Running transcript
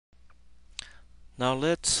Now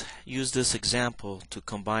let's use this example to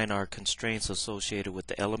combine our constraints associated with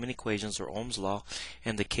the element equations or Ohm's law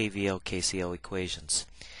and the KVL KCL equations.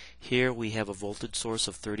 Here we have a voltage source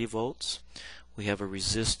of 30 volts, we have a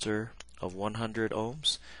resistor of 100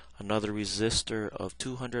 ohms, another resistor of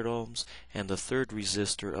 200 ohms, and the third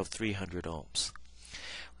resistor of 300 ohms.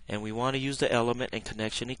 And we want to use the element and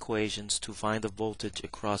connection equations to find the voltage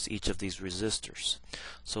across each of these resistors.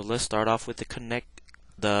 So let's start off with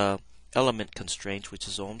the element constraint, which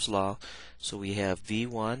is Ohm's law. So we have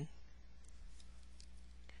V1,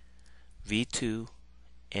 V2,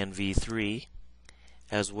 and V3,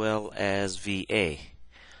 as well as VA.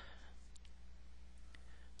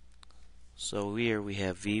 So here we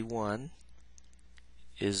have V1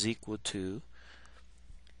 is equal to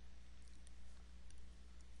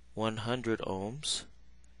 100 ohms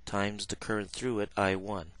times the current through it,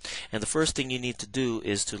 I1. And the first thing you need to do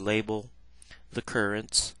is to label the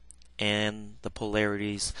currents and the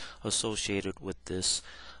polarities associated with this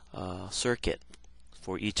circuit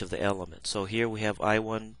for each of the elements. So here we have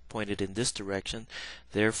I1 pointed in this direction,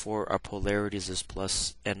 therefore our polarities is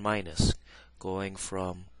plus and minus, going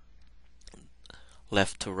from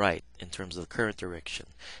left to right in terms of the current direction.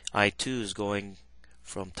 I2 is going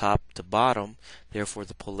from top to bottom, therefore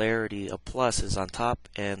the polarity of plus is on top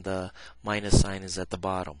and the minus sign is at the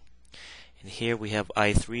bottom. And here we have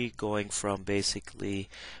I3 going from basically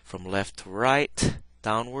from left to right,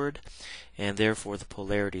 downward, and therefore the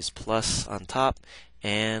polarity is plus on top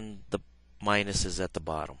and the minus is at the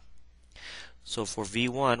bottom. So for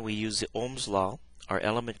V1 we use the Ohm's law, our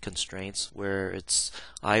element constraints, where it's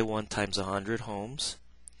I1 times 100 ohms.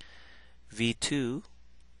 V2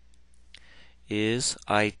 is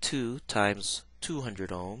I2 times 200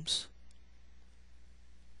 ohms.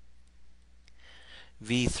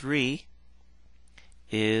 V3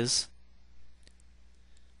 is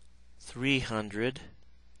 300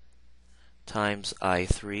 times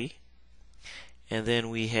I3. And then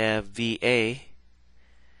we have VA,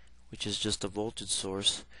 which is just a voltage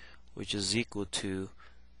source, which is equal to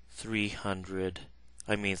 30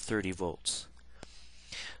 volts.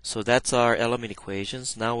 So that's our element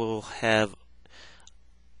equations. Now we'll have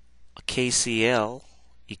a KCL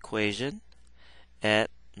equation at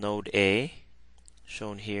node A,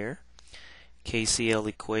 shown here. KCL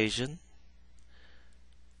equation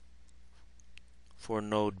for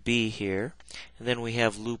node B here. And then we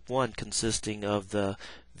have loop 1 consisting of the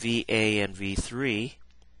VA and V3.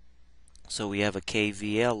 So we have a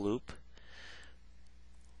KVL loop,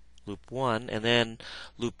 loop 1, and then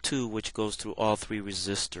loop 2, which goes through all three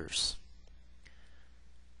resistors.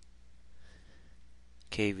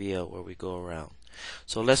 KVL, where we go around.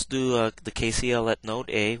 So let's do the KCL at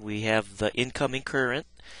node A. We have the incoming current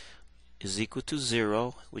is equal to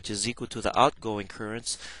 0, which is equal to the outgoing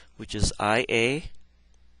currents, which is IA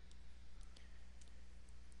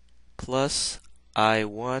plus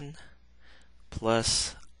I1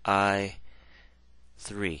 plus I3.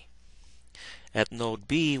 At node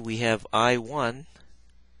B we have I1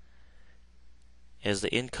 as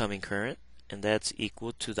the incoming current, and that's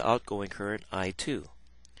equal to the outgoing current I2.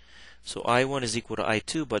 So I1 is equal to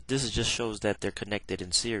I2, but this just shows that they're connected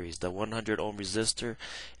in series, the 100 ohm resistor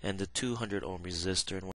and the 200 ohm resistor. And